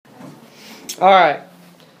All right.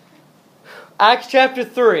 Acts chapter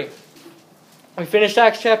 3. We finished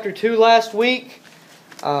Acts chapter 2 last week.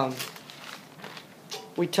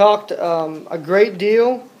 We talked a great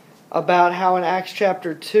deal about how in Acts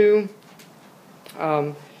chapter 2,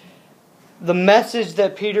 the message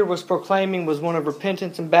that Peter was proclaiming was one of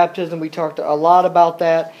repentance and baptism. We talked a lot about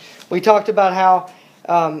that. We talked about how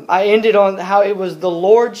I ended on how it was the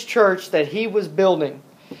Lord's church that He was building.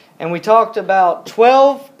 And we talked about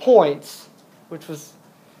 12 points, which was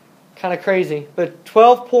kind of crazy, but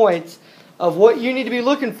 12 points of what you need to be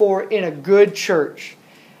looking for in a good church.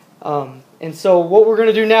 And so what we're going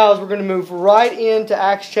to do now is we're going to move right into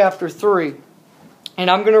Acts chapter 3. And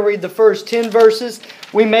I'm going to read the first 10 verses.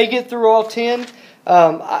 We may get through all 10.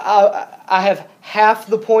 I have half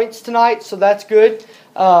the points tonight, so that's good.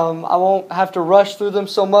 I won't have to rush through them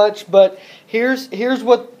so much. But here's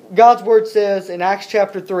what God's Word says in Acts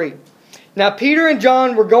chapter 3. Now Peter and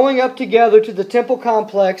John were going up together to the temple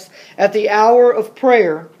complex at the hour of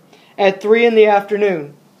prayer at 3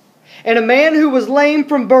 p.m. And a man who was lame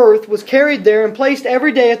from birth was carried there and placed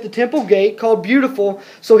every day at the temple gate called Beautiful,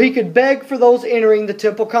 so he could beg for those entering the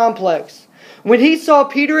temple complex. When he saw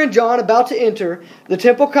Peter and John about to enter the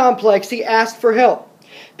temple complex, he asked for help.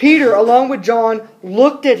 Peter, along with John,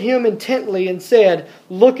 looked at him intently and said,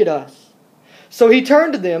 "Look at us." So he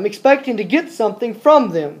turned to them, expecting to get something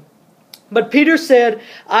from them. But Peter said,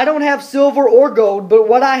 "I don't have silver or gold, but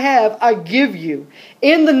what I have I give you.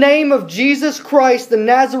 In the name of Jesus Christ the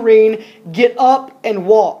Nazarene, get up and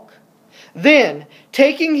walk." Then,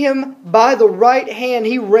 taking him by the right hand,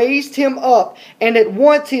 he raised him up, and at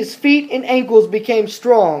once his feet and ankles became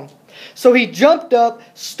strong. So he jumped up,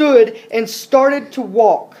 stood, and started to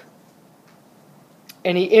walk.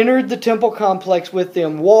 And he entered the temple complex with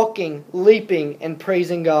them, walking, leaping, and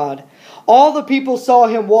praising God. All the people saw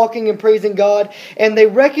him walking and praising God, and they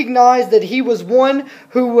recognized that he was one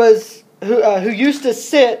who used to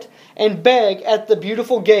sit and beg at the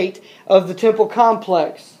beautiful gate of the temple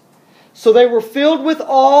complex. So they were filled with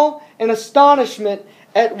awe and astonishment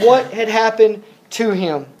at what had happened to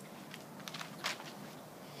him.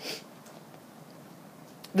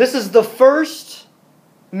 This is the first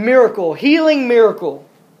miracle, healing miracle,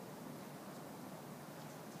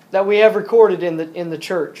 that we have recorded in the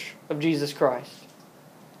church of Jesus Christ.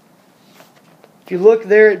 If you look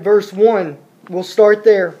there at verse 1, we'll start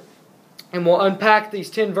there, and we'll unpack these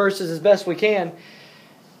 10 verses as best we can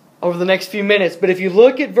over the next few minutes. But if you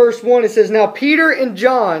look at verse 1, it says, "Now Peter and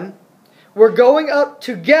John were going up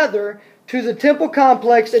together to the temple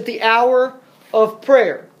complex at the hour of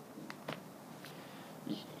prayer."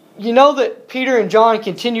 You know that Peter and John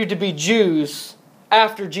continued to be Jews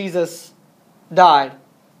after Jesus died,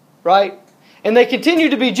 right? And they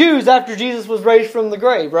continued to be Jews after Jesus was raised from the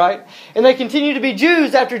grave, right? And they continued to be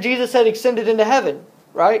Jews after Jesus had ascended into heaven,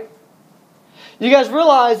 right? You guys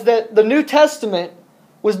realize that the New Testament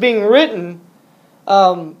was being written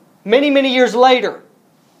many, many years later.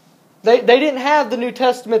 They didn't have the New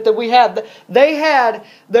Testament that we have. They had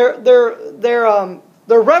their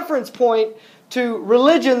reference point to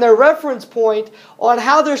religion, their reference point on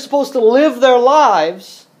how they're supposed to live their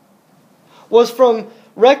lives was from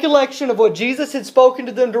recollection of what Jesus had spoken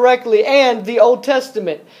to them directly and the Old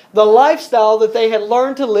Testament, the lifestyle that they had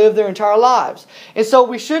learned to live their entire lives. And so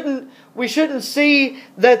we shouldn't see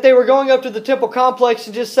that they were going up to the temple complex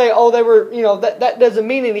and just say, "Oh, they were, that doesn't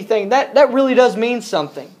mean anything." That really does mean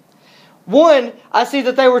something. One, I see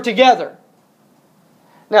that they were together.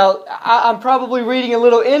 Now, I'm probably reading a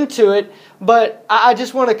little into it, but I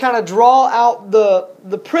just want to kind of draw out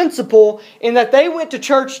the principle in that they went to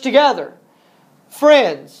church together.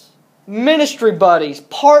 Friends, ministry buddies,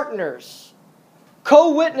 partners,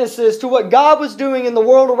 co-witnesses to what God was doing in the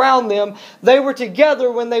world around them. They were together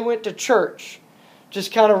when they went to church.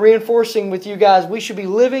 Just kind of reinforcing with you guys, we should be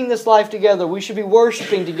living this life together. We should be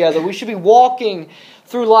worshiping together. We should be walking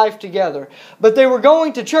through life together. But they were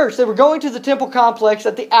going to church. They were going to the temple complex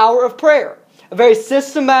at the hour of prayer. A very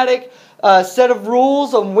systematic set of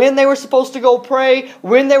rules on when they were supposed to go pray,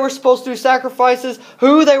 when they were supposed to do sacrifices,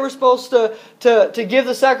 who they were supposed to give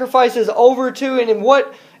the sacrifices over to, and in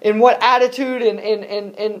what attitude,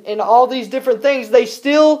 and all these different things. They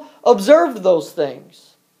still observed those things.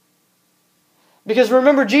 Because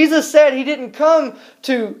remember, Jesus said He didn't come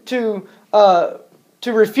to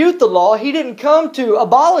refute the law. He didn't come to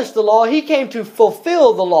abolish the law. He came to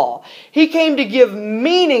fulfill the law. He came to give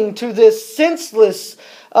meaning to this senseless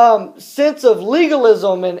sense of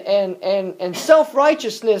legalism and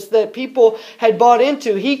self-righteousness that people had bought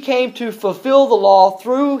into. He came to fulfill the law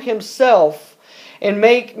through Himself and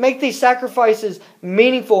make these sacrifices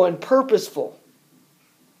meaningful and purposeful.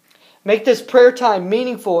 Make this prayer time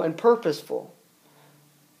meaningful and purposeful.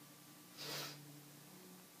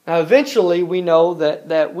 Now eventually we know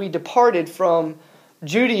that we departed from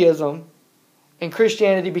Judaism and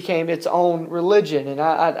Christianity became its own religion. And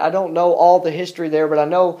I don't know all the history there, but I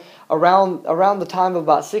know around the time of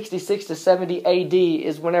about 66 to 70 AD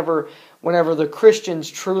is whenever the Christians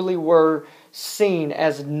truly were seen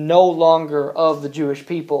as no longer of the Jewish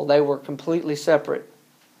people. They were completely separate.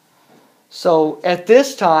 So at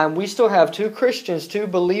this time, we still have two Christians, two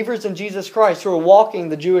believers in Jesus Christ who are walking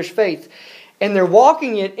the Jewish faith. And they're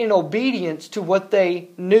walking it in obedience to what they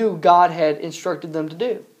knew God had instructed them to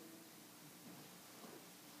do.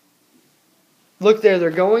 Look there,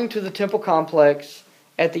 they're going to the temple complex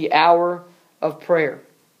at the hour of prayer.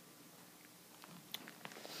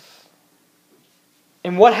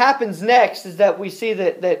 And what happens next is that we see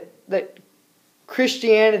that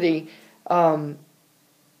Christianity, or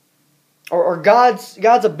God's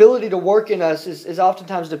ability to work in us is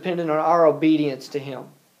oftentimes dependent on our obedience to Him.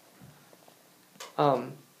 I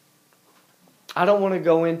don't want to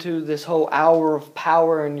go into this whole hour of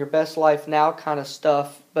power and your best life now kind of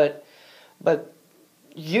stuff, but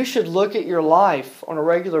you should look at your life on a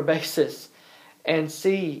regular basis and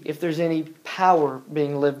see if there's any power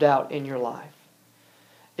being lived out in your life.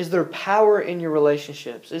 Is there power in your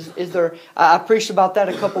relationships? Is there? I preached about that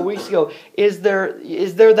a couple weeks ago. Is there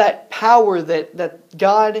that power that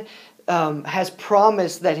God has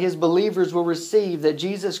promised that His believers will receive? That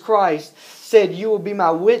Jesus Christ said, "You will be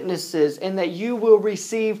my witnesses," and that you will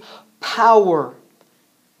receive power.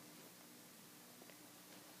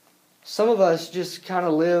 Some of us just kind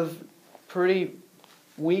of live pretty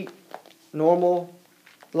weak, normal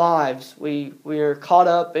lives. We are caught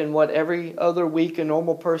up in what every other weak and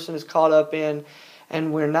normal person is caught up in,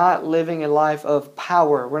 and we're not living a life of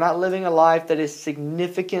power. We're not living a life that is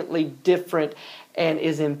significantly different and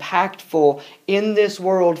is impactful in this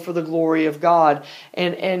world for the glory of God.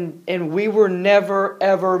 And we were never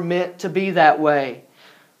ever meant to be that way.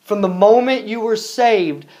 From the moment you were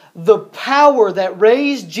saved, the power that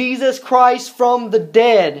raised Jesus Christ from the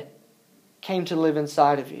dead came to live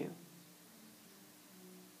inside of you.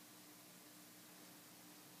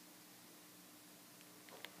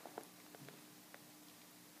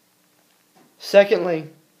 Secondly,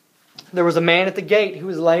 there was a man at the gate who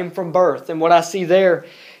was lame from birth. And what I see there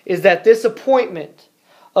is that this appointment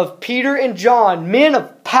of Peter and John, men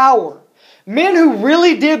of power, men who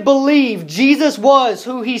really did believe Jesus was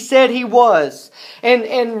who He said He was,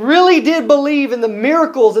 and really did believe in the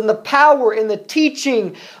miracles and the power and the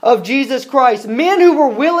teaching of Jesus Christ. Men who were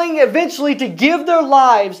willing eventually to give their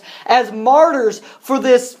lives as martyrs for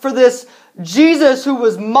this Jesus who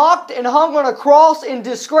was mocked and hung on a cross in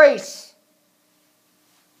disgrace.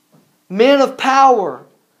 Men of power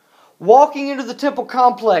walking into the temple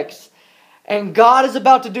complex. And God is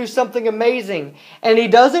about to do something amazing. And He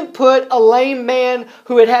doesn't put a lame man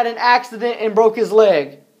who had an accident and broke his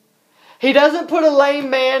leg. He doesn't put a lame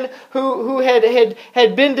man who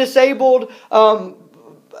had been disabled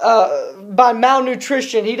by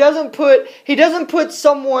malnutrition. He doesn't put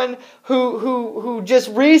someone who just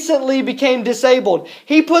recently became disabled.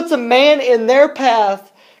 He puts a man in their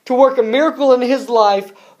path to work a miracle in his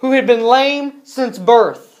life who had been lame since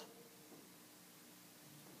birth.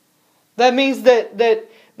 That means that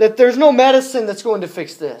there's no medicine that's going to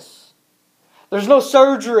fix this. There's no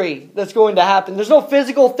surgery that's going to happen. There's no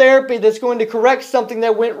physical therapy that's going to correct something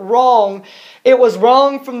that went wrong. It was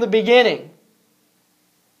wrong from the beginning.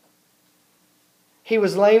 He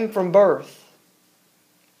was lame from birth.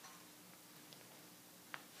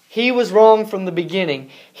 He was wrong from the beginning.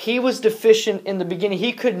 He was deficient in the beginning.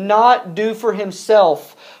 He could not do for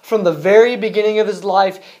himself from the very beginning of his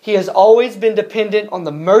life. He has always been dependent on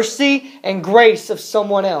the mercy and grace of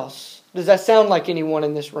someone else. Does that sound like anyone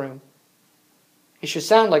in this room? It should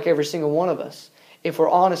sound like every single one of us, if we're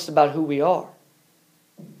honest about who we are.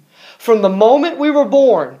 From the moment we were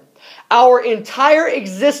born, our entire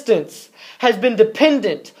existence has been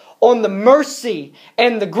dependent on the mercy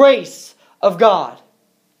and the grace of God.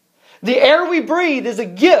 The air we breathe is a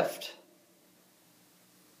gift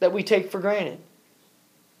that we take for granted.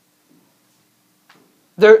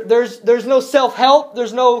 There's no self-help.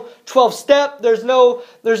 There's no 12-step. There's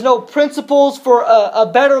no principles for a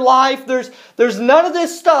better life. There's none of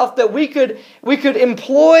this stuff that we could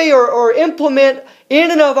employ or implement in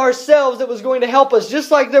and of ourselves that was going to help us. Just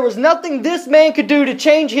like there was nothing this man could do to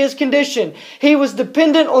change his condition. He was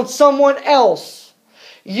dependent on someone else.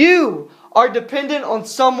 You are dependent on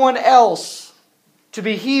someone else to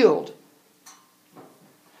be healed,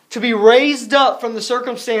 to be raised up from the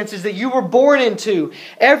circumstances that you were born into.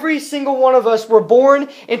 Every single one of us were born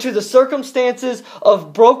into the circumstances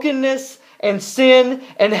of brokenness and sin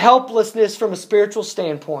and helplessness from a spiritual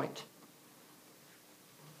standpoint.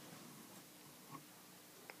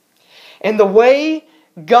 And the way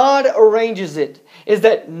God arranges it is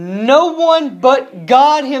that no one but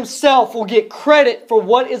God Himself will get credit for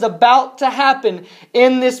what is about to happen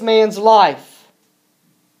in this man's life.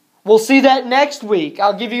 We'll see that next week.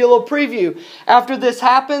 I'll give you a little preview. After this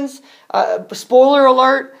happens, spoiler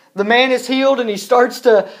alert, the man is healed and he starts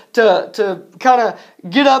to kind of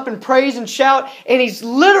get up and praise and shout. And he's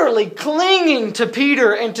literally clinging to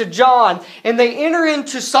Peter and to John. And they enter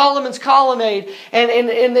into Solomon's colonnade.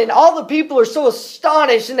 And all the people are so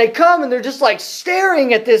astonished. And they come and they're just like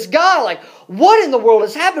staring at this guy like, what in the world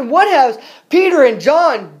has happened? What has Peter and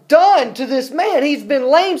John done to this man? He's been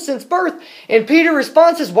lame since birth. And Peter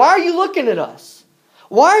responds, says, why are you looking at us?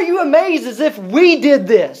 Why are you amazed as if we did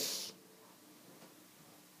this?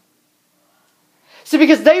 See,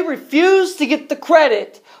 because they refused to get the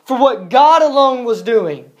credit for what God alone was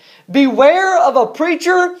doing. Beware of a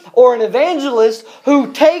preacher or an evangelist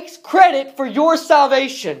who takes credit for your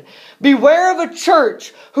salvation. Beware of a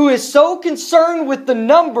church who is so concerned with the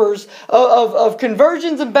numbers of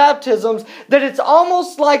conversions and baptisms that it's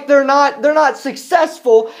almost like they're not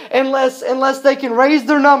successful unless they can raise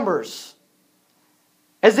their numbers.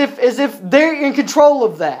 As if they're in control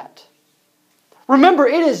of that. Remember,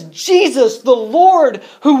 it is Jesus, the Lord,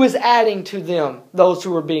 who was adding to them those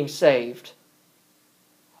who were being saved.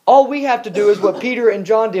 All we have to do is what Peter and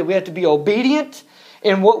John did. We have to be obedient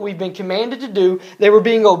in what we've been commanded to do. They were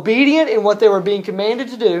being obedient in what they were being commanded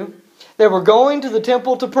to do. They were going to the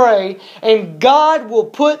temple to pray. And God will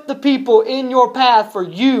put the people in your path for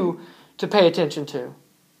you to pay attention to.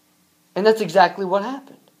 And that's exactly what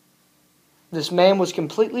happened. This man was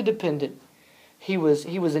completely dependent. He was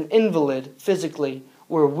an invalid physically,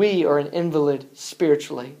 where we are an invalid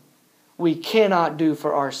spiritually. We cannot do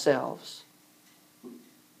for ourselves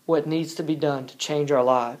what needs to be done to change our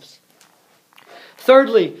lives.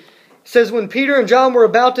 Thirdly, it says when Peter and John were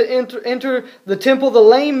about to enter the temple, the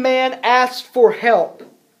lame man asked for help.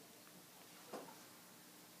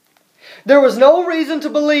 There was no reason to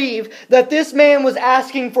believe that this man was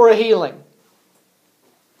asking for a healing.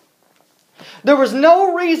 There was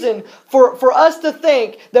no reason for us to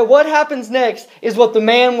think that what happens next is what the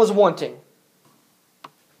man was wanting.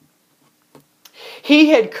 He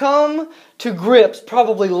had come to grips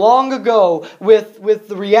probably long ago with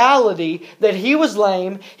the reality that he was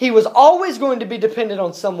lame. He was always going to be dependent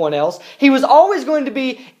on someone else. He was always going to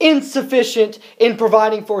be insufficient in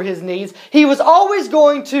providing for his needs. He was always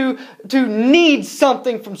going to need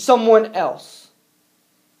something from someone else.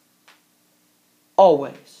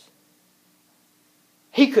 Always.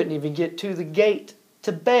 He couldn't even get to the gate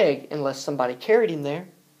to beg unless somebody carried him there.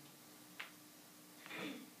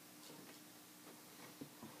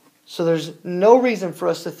 So there's no reason for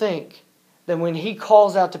us to think that when he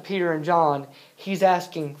calls out to Peter and John, he's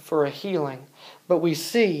asking for a healing. But we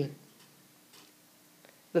see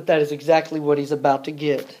that is exactly what he's about to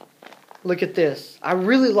get. Look at this. I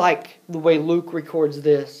really like the way Luke records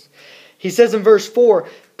this. He says in verse 4,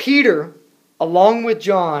 Peter, along with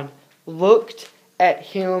John, looked at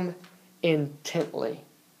him intently.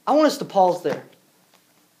 I want us to pause there.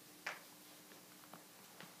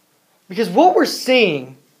 Because what we're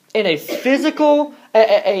seeing in a physical,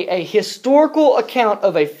 a historical account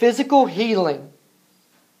of a physical healing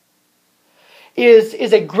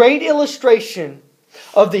is a great illustration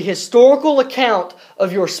of the historical account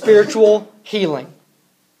of your spiritual healing.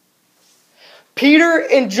 Peter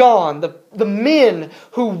and John, the men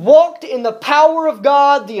who walked in the power of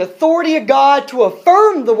God, the authority of God to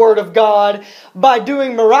affirm the Word of God by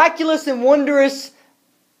doing miraculous and wondrous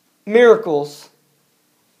miracles,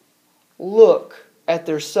 look at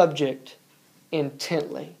their subject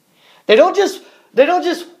intently. They don't just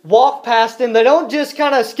walk past him. They don't just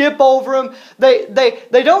kind of skip over him. They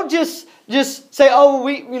don't just say, "Oh,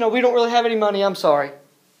 we don't really have any money. I'm sorry."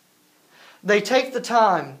 They take the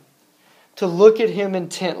time to look at him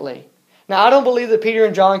intently. Now, I don't believe that Peter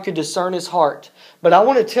and John could discern his heart. But I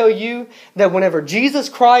want to tell you that whenever Jesus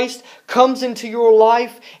Christ comes into your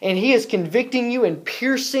life and He is convicting you and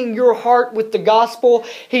piercing your heart with the gospel,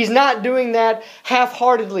 He's not doing that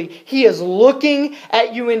half-heartedly. He is looking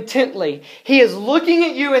at you intently. He is looking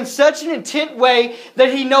at you in such an intent way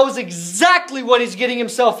that He knows exactly what He's getting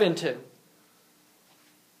Himself into.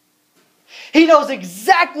 He knows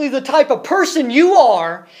exactly the type of person you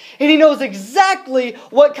are, and He knows exactly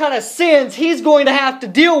what kind of sins He's going to have to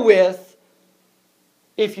deal with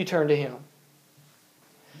if you turn to Him.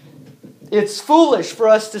 It's foolish for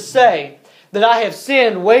us to say that I have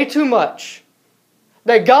sinned way too much,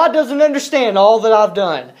 that God doesn't understand all that I've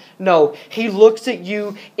done. No, He looks at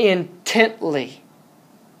you intently.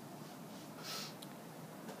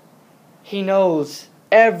 He knows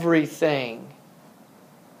everything.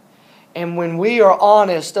 And when we are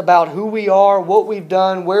honest about who we are, what we've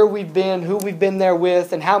done, where we've been, who we've been there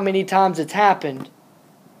with, and how many times it's happened,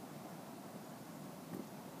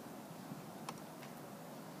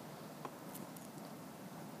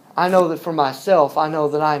 I know that for myself, I know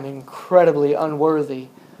that I am incredibly unworthy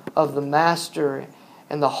of the Master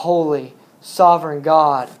and the Holy, Sovereign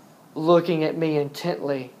God looking at me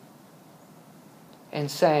intently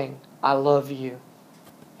and saying, I love you,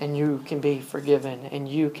 and you can be forgiven, and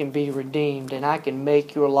you can be redeemed, and I can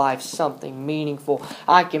make your life something meaningful.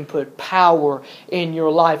 I can put power in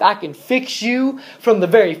your life. I can fix you from the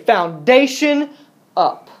very foundation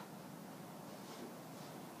up.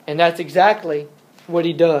 And that's exactly what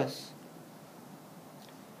He does.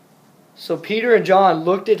 So Peter and John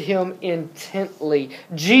looked at Him intently.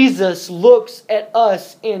 Jesus looks at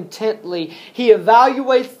us intently. He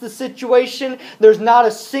evaluates the situation. There's not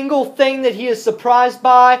a single thing that He is surprised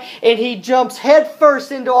by. And He jumps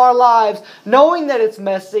headfirst into our lives, knowing that it's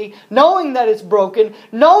messy, knowing that it's broken,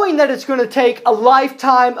 knowing that it's going to take a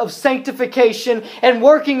lifetime of sanctification and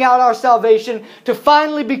working out our salvation to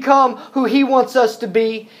finally become who He wants us to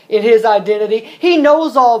be in His identity. He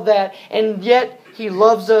knows all that, and yet He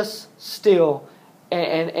loves us still,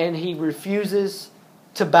 and He refuses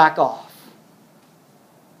to back off.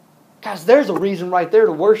 Guys, there's a reason right there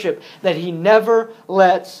to worship, that He never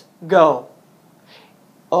lets go.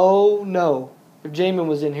 Oh no. If Jamin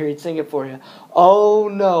was in here, he'd sing it for you. Oh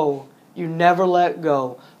no, you never let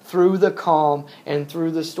go through the calm and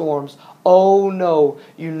through the storms. Oh no,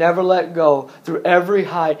 you never let go through every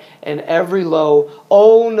height and every low.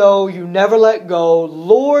 Oh no, you never let go.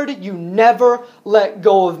 Lord, you never let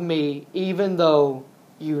go of me, even though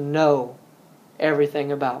you know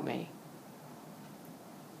everything about me.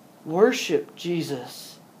 Worship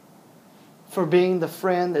Jesus for being the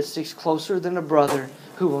friend that sticks closer than a brother,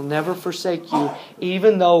 who will never forsake you,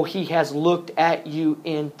 even though He has looked at you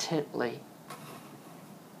intently.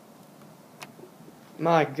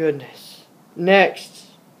 My goodness. Next,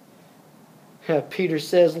 Peter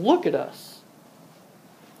says, look at us.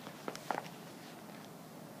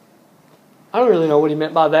 I don't really know what he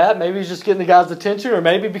meant by that. Maybe he's just getting the guy's attention, or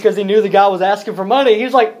maybe because he knew the guy was asking for money.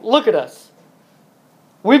 He's like, look at us.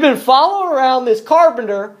 We've been following around this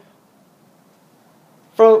carpenter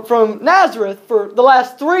from Nazareth for the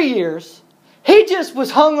last 3 years. He just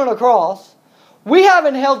was hung on a cross. We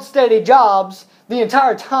haven't held steady jobs the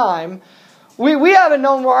entire time. We haven't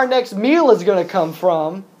known where our next meal is going to come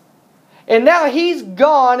from. And now He's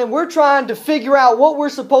gone, and we're trying to figure out what we're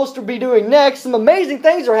supposed to be doing next. Some amazing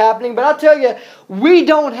things are happening, but I'll tell you, we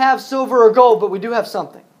don't have silver or gold, but we do have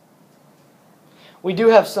something. We do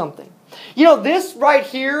have something. You know, this right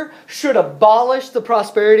here should abolish the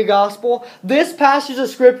prosperity gospel. This passage of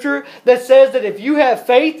Scripture that says that if you have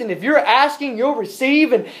faith and if you're asking, you'll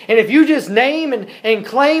receive. And if you just name and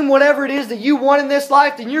claim whatever it is that you want in this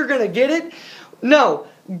life, then you're going to get it. No,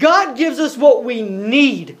 God gives us what we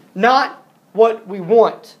need, not what we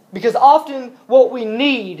want. Because often what we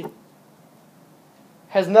need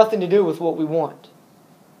has nothing to do with what we want.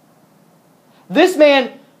 This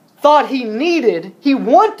man thought he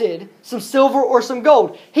wanted some silver or some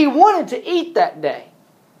gold. He wanted to eat that day.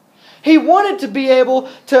 He wanted to be able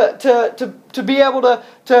to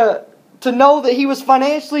know that he was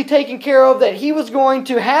financially taken care of, that he was going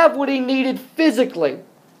to have what he needed physically.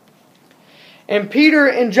 And Peter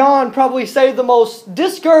and John probably say the most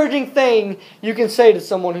discouraging thing you can say to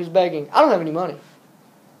someone who's begging. I don't have any money.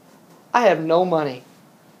 I have no money.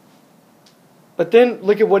 But then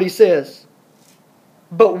look at what he says.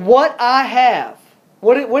 But what I have,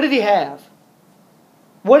 what did he have?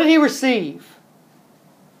 What did he receive?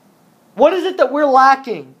 What is it that we're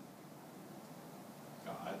lacking?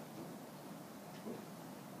 God.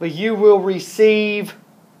 But you will receive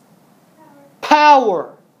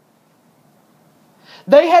power.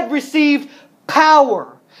 They had received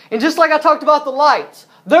power. And just like I talked about the lights,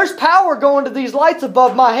 there's power going to these lights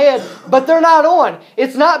above my head, but they're not on.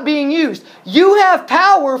 It's not being used. You have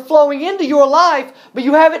power flowing into your life, but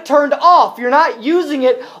you have it turned off. You're not using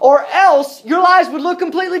it, or else your lives would look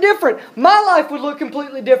completely different. My life would look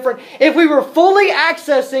completely different if we were fully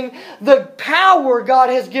accessing the power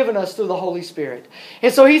God has given us through the Holy Spirit.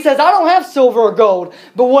 And so he says, I don't have silver or gold,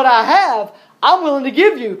 but what I have, I'm willing to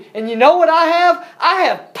give you. And you know what I have? I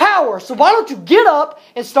have power. So why don't you get up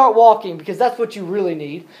and start walking? Because that's what you really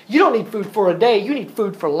need. You don't need food for a day. You need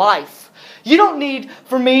food for life. You don't need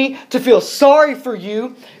for me to feel sorry for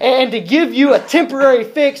you and to give you a temporary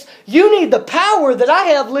fix. You need the power that I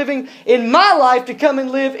have living in my life to come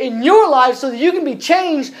and live in your life so that you can be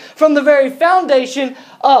changed from the very foundation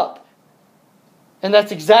up. And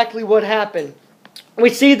that's exactly what happened. We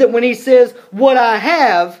see that when he says, what I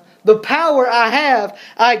have, the power I have,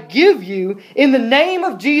 I give you in the name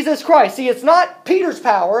of Jesus Christ. See, it's not Peter's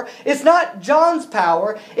power. It's not John's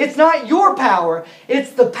power. It's not your power.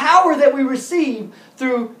 It's the power that we receive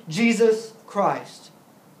through Jesus Christ.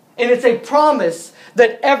 And it's a promise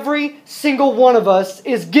that every single one of us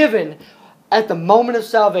is given at the moment of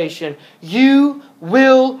salvation. You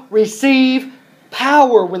will receive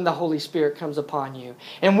power when the Holy Spirit comes upon you.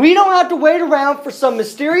 And we don't have to wait around for some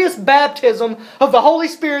mysterious baptism of the Holy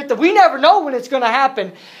Spirit that we never know when it's going to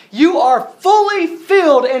happen. You are fully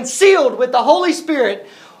filled and sealed with the Holy Spirit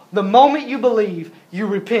the moment you believe, you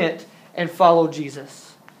repent, and follow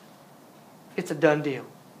Jesus. It's a done deal.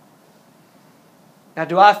 Now,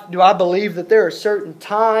 do I believe that there are certain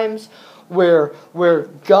times where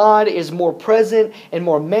God is more present and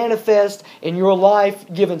more manifest in your life,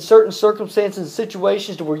 given certain circumstances and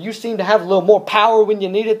situations to where you seem to have a little more power when you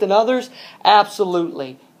need it than others?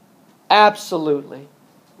 Absolutely. Absolutely.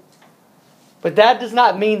 But that does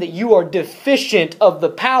not mean that you are deficient of the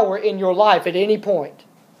power in your life at any point.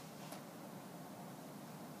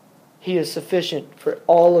 He is sufficient for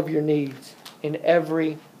all of your needs in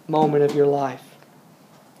every moment of your life.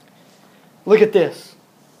 Look at this.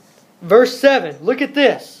 Verse 7, look at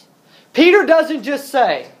this. Peter doesn't just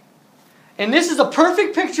say, and this is a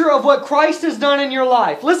perfect picture of what Christ has done in your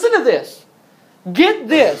life. Listen to this. Get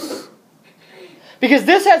this. Because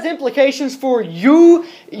this has implications for you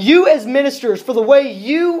as ministers, for the way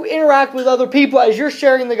you interact with other people as you're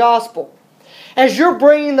sharing the gospel. As you're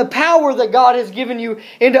bringing the power that God has given you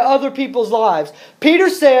into other people's lives. Peter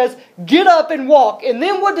says, get up and walk. And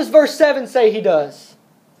then what does verse 7 say he does?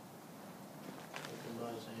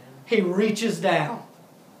 He reaches down.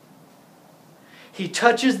 He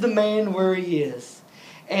touches the man where he is.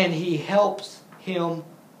 And he helps him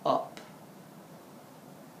up.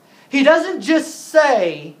 He doesn't just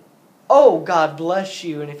say, oh, God bless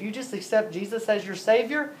you. And if you just accept Jesus as your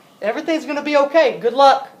Savior, everything's going to be okay. Good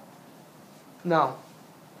luck. No.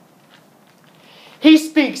 He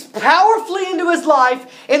speaks powerfully into his life,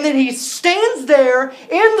 and then he stands there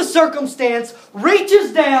in the circumstance,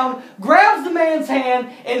 reaches down, grabs the man's hand,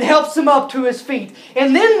 and helps him up to his feet.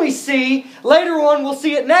 And then we see, later on, we'll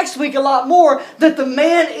see it next week a lot more, that the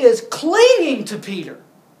man is clinging to Peter.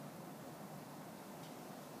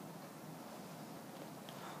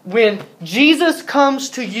 When Jesus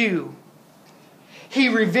comes to you, He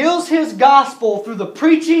reveals His gospel through the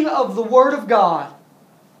preaching of the Word of God.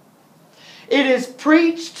 It is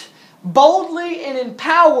preached boldly and in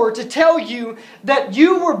power to tell you that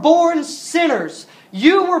you were born sinners.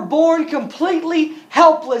 You were born completely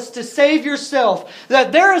helpless to save yourself.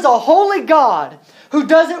 That there is a holy God who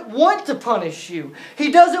doesn't want to punish you.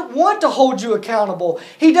 He doesn't want to hold you accountable.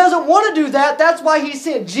 He doesn't want to do that. That's why He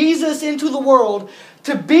sent Jesus into the world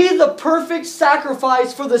to be the perfect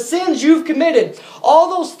sacrifice for the sins you've committed. All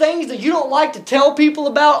those things that you don't like to tell people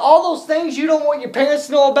about, all those things you don't want your parents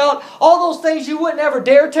to know about, all those things you wouldn't ever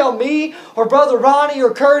dare tell me or Brother Ronnie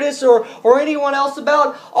or Curtis or anyone else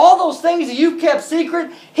about, all those things that you've kept secret,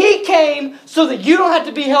 He came so that you don't have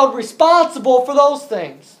to be held responsible for those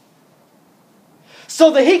things. So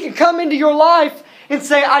that He can come into your life and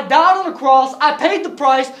say, I died on the cross, I paid the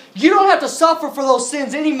price, you don't have to suffer for those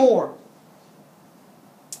sins anymore.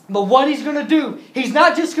 But what He's going to do, He's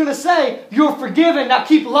not just going to say, you're forgiven, now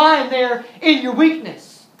keep lying there in your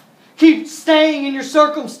weakness. Keep staying in your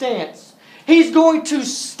circumstance. He's going to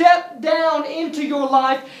step down into your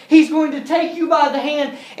life. He's going to take you by the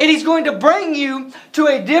hand, and He's going to bring you to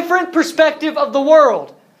a different perspective of the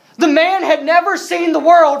world. The man had never seen the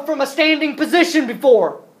world from a standing position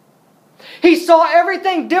before. He saw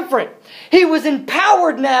everything different. He was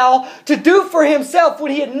empowered now to do for himself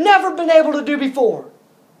what he had never been able to do before.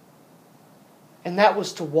 And that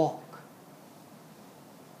was to walk.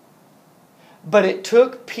 But it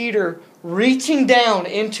took Peter reaching down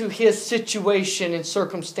into his situation and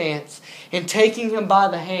circumstance and taking him by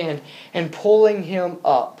the hand and pulling him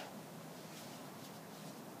up.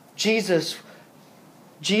 Jesus,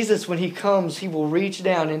 when He comes, He will reach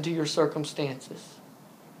down into your circumstances.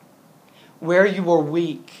 Where you are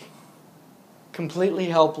weak, completely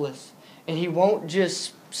helpless, and He won't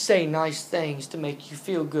just say nice things to make you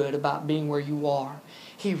feel good about being where you are.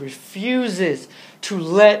 He refuses to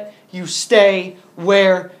let you stay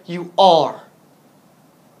where you are.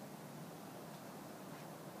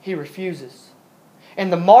 He refuses.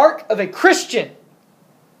 And the mark of a Christian,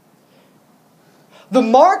 the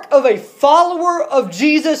mark of a follower of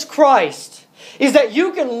Jesus Christ, is that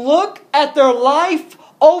you can look at their life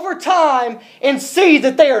over time and see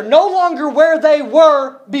that they are no longer where they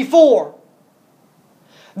were before.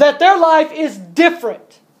 That their life is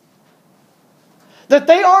different. That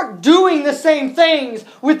they aren't doing the same things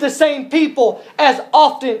with the same people as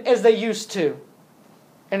often as they used to.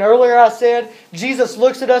 And earlier I said, Jesus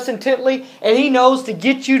looks at us intently and He knows to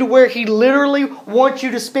get you to where He literally wants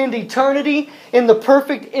you to spend eternity in the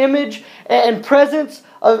perfect image and presence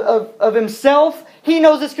of Himself. He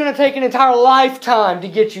knows it's going to take an entire lifetime to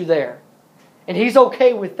get you there. And He's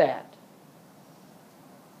okay with that.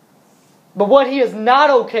 But what He is not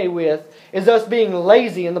okay with is us being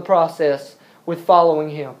lazy in the process with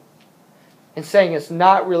following Him. And saying it's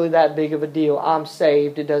not really that big of a deal. I'm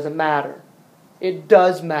saved. It doesn't matter. It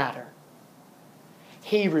does matter.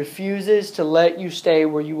 He refuses to let you stay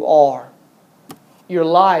where you are. Your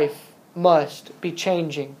life must be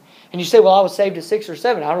changing. And you say, well, I was saved at 6 or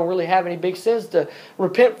 7. I don't really have any big sins to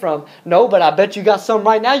repent from. No, but I bet you got some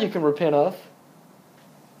right now you can repent of.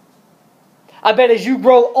 I bet as you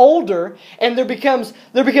grow older and there becomes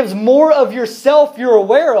more of yourself you're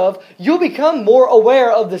aware of, you'll become more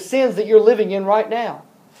aware of the sins that you're living in right now.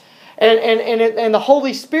 And the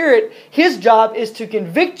Holy Spirit, His job is to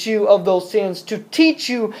convict you of those sins, to teach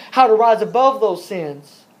you how to rise above those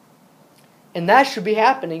sins. And that should be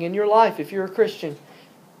happening in your life if you're a Christian.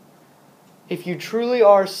 If you truly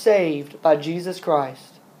are saved by Jesus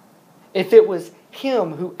Christ. If it was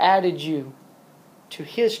Him who added you to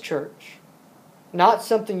His church. Not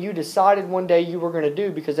something you decided one day you were going to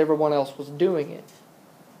do because everyone else was doing it.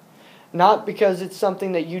 Not because it's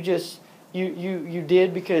something that you just you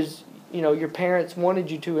did because your parents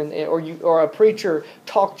wanted you to, or a preacher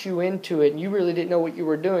talked you into it, and you really didn't know what you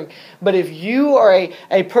were doing. But if you are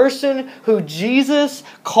a person who Jesus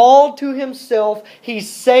called to Himself, He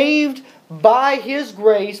saved by His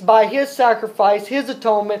grace, by His sacrifice, His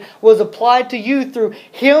atonement was applied to you through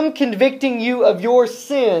Him convicting you of your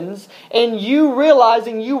sins, and you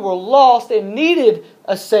realizing you were lost and needed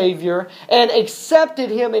a Savior, and accepted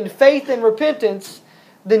Him in faith and repentance,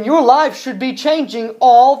 then your life should be changing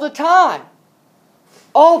all the time.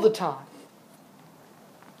 All the time.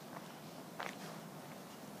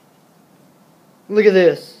 Look at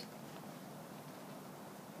this.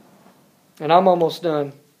 And I'm almost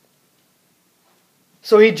done.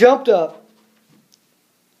 So he jumped up,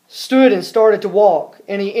 stood and started to walk.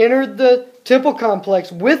 And he entered the temple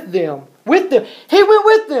complex with them. With them. He went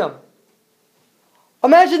with them.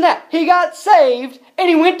 Imagine that. He got saved and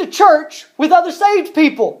he went to church with other saved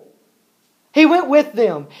people. He went with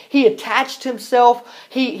them. He attached himself.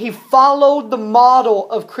 He followed the model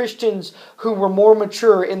of Christians who were more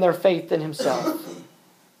mature in their faith than himself.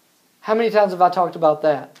 How many times have I talked about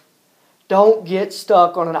that? Don't get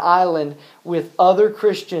stuck on an island with other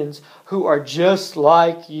Christians who are just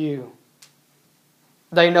like you.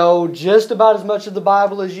 They know just about as much of the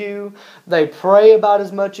Bible as you. They pray about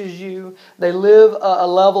as much as you. They live a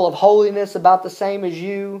level of holiness about the same as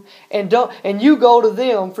you. And you go to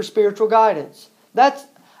them for spiritual guidance. That's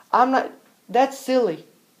silly.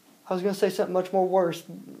 I was going to say something much more worse,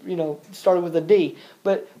 started with a D.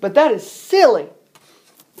 But that is silly.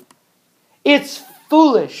 It's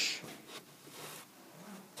foolish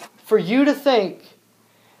for you to think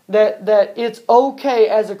that it's okay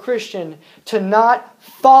as a Christian to not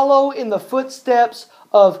follow in the footsteps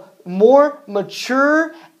of more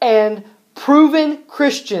mature and proven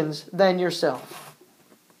Christians than yourself.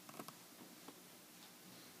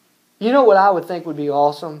 You know what I would think would be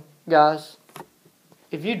awesome, guys?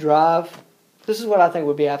 If you drive, this is what I think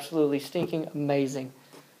would be absolutely stinking amazing.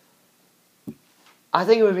 I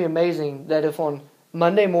think it would be amazing that if on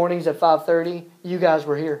Monday mornings at 5:30, you guys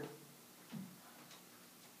were here.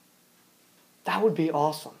 That would be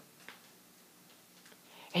awesome.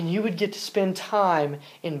 And you would get to spend time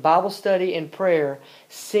in Bible study and prayer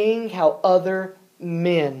seeing how other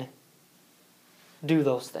men do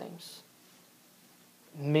those things.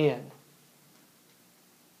 Men.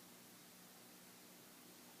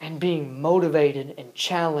 And being motivated and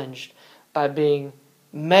challenged by being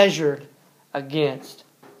measured against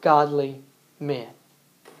godly men.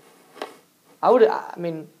 I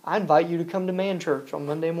invite you to come to Man Church on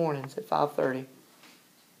Monday mornings at 5:30.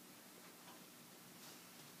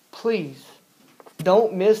 Please,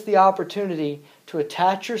 don't miss the opportunity to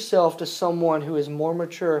attach yourself to someone who is more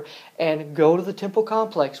mature and go to the temple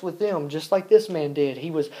complex with them, just like this man did.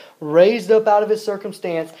 He was raised up out of his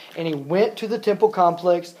circumstance and he went to the temple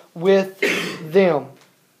complex with them.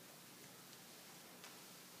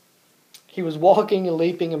 He was walking and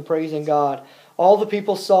leaping and praising God. All the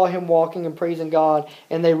people saw him walking and praising God,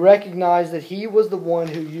 and they recognized that he was the one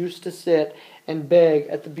who used to sit and beg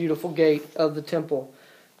at the beautiful gate of the temple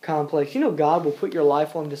complex. You know, God will put your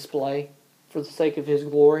life on display for the sake of His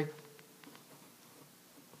glory.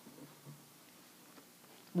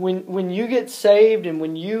 When you get saved and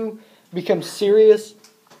when you become serious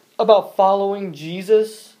about following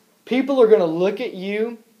Jesus, people are going to look at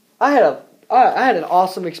you. I had an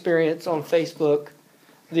awesome experience on Facebook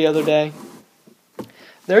the other day.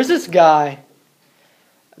 There's this guy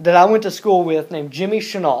that I went to school with named Jimmy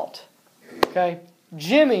Chenault. Okay,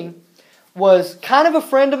 Jimmy was kind of a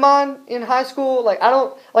friend of mine in high school.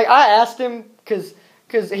 I asked him because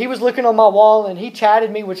he was looking on my wall and he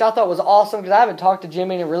chatted me, which I thought was awesome because I haven't talked to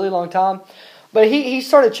Jimmy in a really long time. But he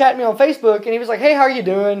started chatting me on Facebook, and he was like, "Hey, how are you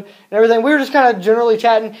doing?" and everything. We were just kind of generally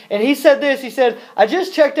chatting, and he said this. He said, "I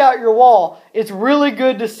just checked out your wall. It's really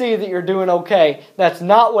good to see that you're doing okay. That's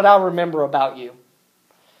not what I remember about you."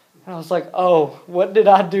 And I was like, "Oh, what did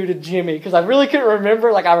I do to Jimmy?" Because I really couldn't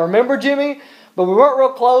remember. I remember Jimmy, but we weren't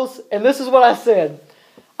real close. And this is what I said.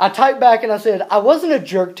 I typed back and I said, "I wasn't a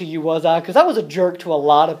jerk to you, was I? Because I was a jerk to a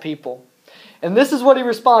lot of people." And this is what he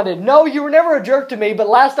responded. "No, you were never a jerk to me, but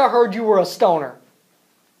last I heard you were a stoner."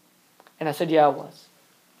 And I said, "Yeah, I was."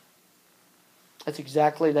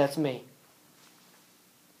 That's me.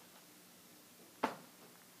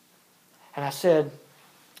 And I said,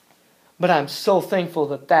 "But I'm so thankful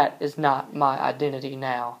that is not my identity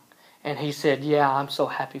now." And he said, "Yeah, I'm so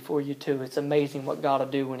happy for you too. It's amazing what God will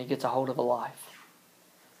do when He gets a hold of a life."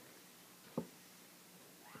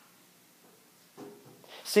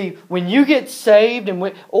 See, when you get saved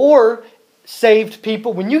or saved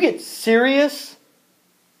people, when you get serious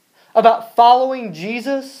about following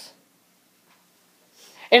Jesus,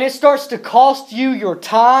 and it starts to cost you your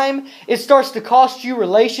time, it starts to cost you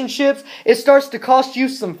relationships, it starts to cost you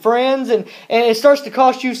some friends, and it starts to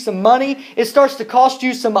cost you some money, it starts to cost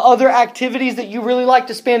you some other activities that you really like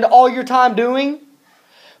to spend all your time doing,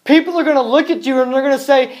 people are going to look at you and they're going to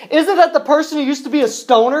say, "Isn't that the person who used to be a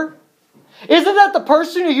stoner? Isn't that the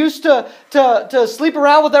person who used to sleep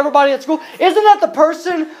around with everybody at school? Isn't that the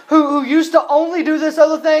person who used to only do this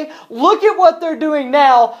other thing? Look at what they're doing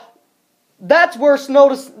now. That's worth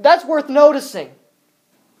noticing."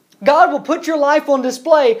 God will put your life on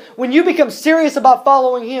display when you become serious about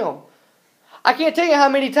following Him. I can't tell you how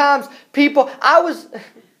many times I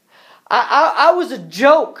was a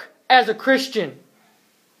joke as a Christian.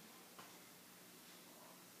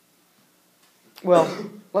 Well,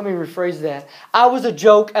 let me rephrase that. I was a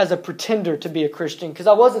joke as a pretender to be a Christian because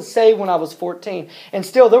I wasn't saved when I was 14. And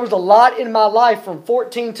still, there was a lot in my life from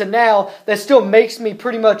 14 to now that still makes me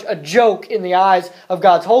pretty much a joke in the eyes of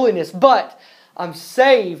God's holiness. But I'm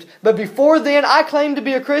saved. But before then, I claimed to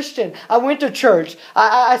be a Christian. I went to church.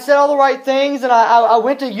 I said all the right things, and I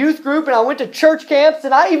went to youth group, and I went to church camps,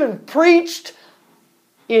 and I even preached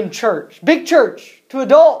in church. Big church to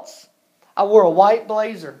adults. I wore a white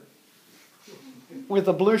blazer with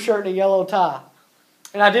a blue shirt and a yellow tie.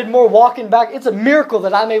 And I did more walking back. It's a miracle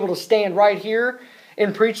that I'm able to stand right here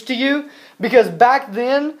and preach to you. Because back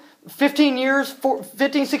then, 16 years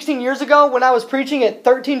ago, when I was preaching at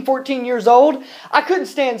 13, 14 years old, I couldn't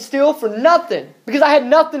stand still for nothing. Because I had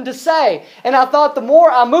nothing to say. And I thought the more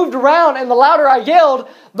I moved around and the louder I yelled,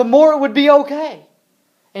 the more it would be okay.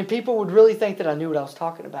 And people would really think that I knew what I was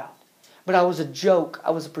talking about. But I was a joke.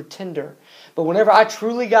 I was a pretender. But whenever I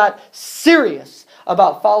truly got serious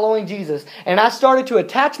about following Jesus, and I started to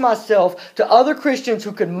attach myself to other Christians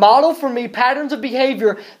who could model for me patterns of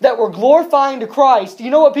behavior that were glorifying to Christ,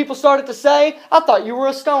 you know what people started to say? "I thought you were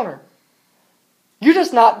a stoner. You're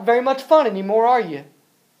just not very much fun anymore, are you?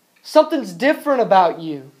 Something's different about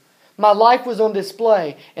you." My life was on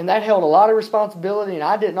display, and that held a lot of responsibility, and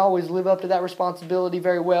I didn't always live up to that responsibility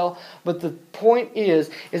very well. But the point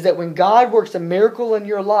is that when God works a miracle in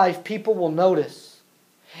your life, people will notice.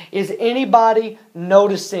 Is anybody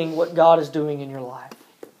noticing what God is doing in your life?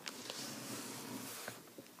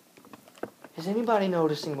 Is anybody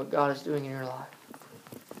noticing what God is doing in your life?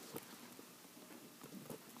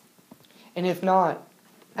 And if not,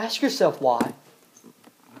 ask yourself why.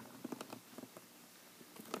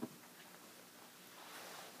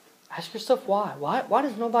 Ask yourself why. Why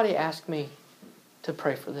does nobody ask me to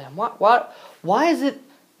pray for them? Why is it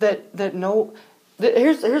that no...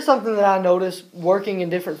 Here's something that I noticed working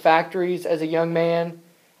in different factories as a young man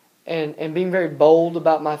and being very bold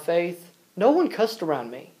about my faith. No one cussed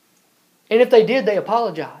around me. And if they did, they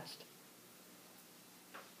apologized.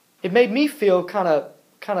 It made me feel kind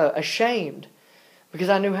of ashamed because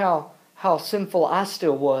I knew how how sinful I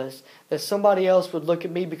still was, that somebody else would look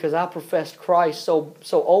at me because I professed Christ so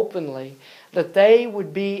openly, that they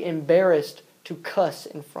would be embarrassed to cuss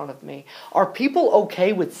in front of me. Are people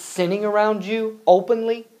okay with sinning around you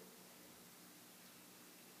openly?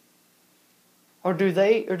 Or do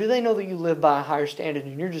they know that you live by a higher standard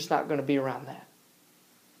and you're just not going to be around that?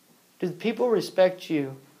 Do people respect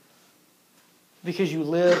you because you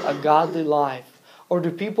live a godly life? Or do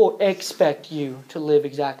people expect you to live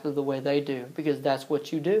exactly the way they do because that's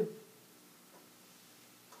what you do?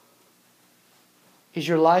 Is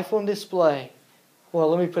your life on display? Well,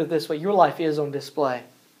 let me put it this way. Your life is on display.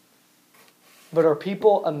 But are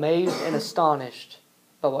people amazed and astonished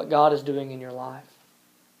by what God is doing in your life?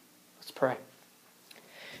 Let's pray.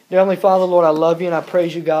 Dear Heavenly Father, Lord, I love you and I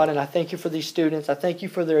praise you, God, and I thank you for these students. I thank you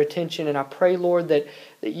for their attention, and I pray, Lord, that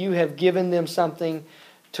you have given them something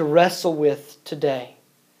to wrestle with today.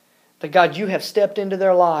 That, God, you have stepped into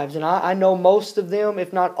their lives, and I know most of them,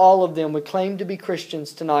 if not all of them, would claim to be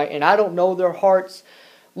Christians tonight, and I don't know their hearts.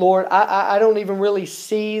 Lord, I don't even really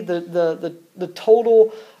see the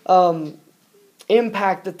total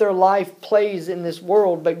impact that their life plays in this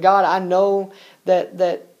world, but God, I know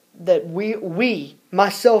that we,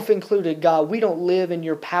 myself included, God, we don't live in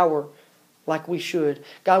your power like we should.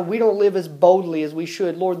 God, we don't live as boldly as we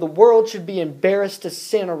should. Lord, the world should be embarrassed to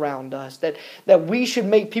sin around us. That we should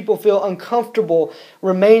make people feel uncomfortable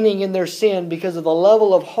remaining in their sin because of the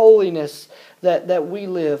level of holiness that we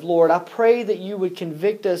live. Lord, I pray that you would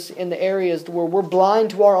convict us in the areas where we're blind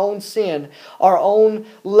to our own sin, our own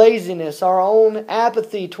laziness, our own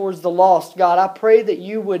apathy towards the lost. God, I pray that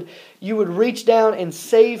you would reach down and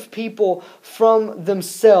save people from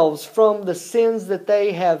themselves, from the sins that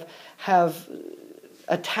they have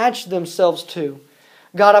attached themselves to.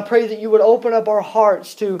 God, I pray that you would open up our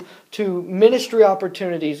hearts to ministry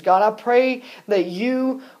opportunities. God, I pray that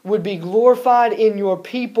you would be glorified in your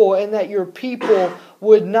people and that your people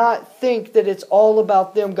would not think that it's all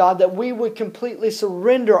about them, God, that we would completely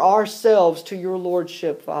surrender ourselves to your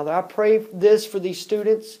lordship, Father. I pray this for these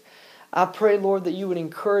students. I pray, Lord, that you would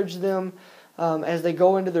encourage them as they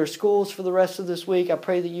go into their schools for the rest of this week. I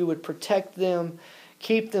pray that you would protect them,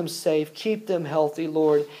 keep them safe, keep them healthy,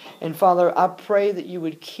 Lord. And Father, I pray that you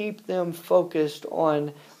would keep them focused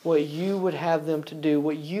on what you would have them to do,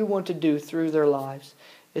 what you want to do through their lives.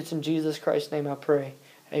 It's in Jesus Christ's name I pray.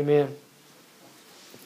 Amen.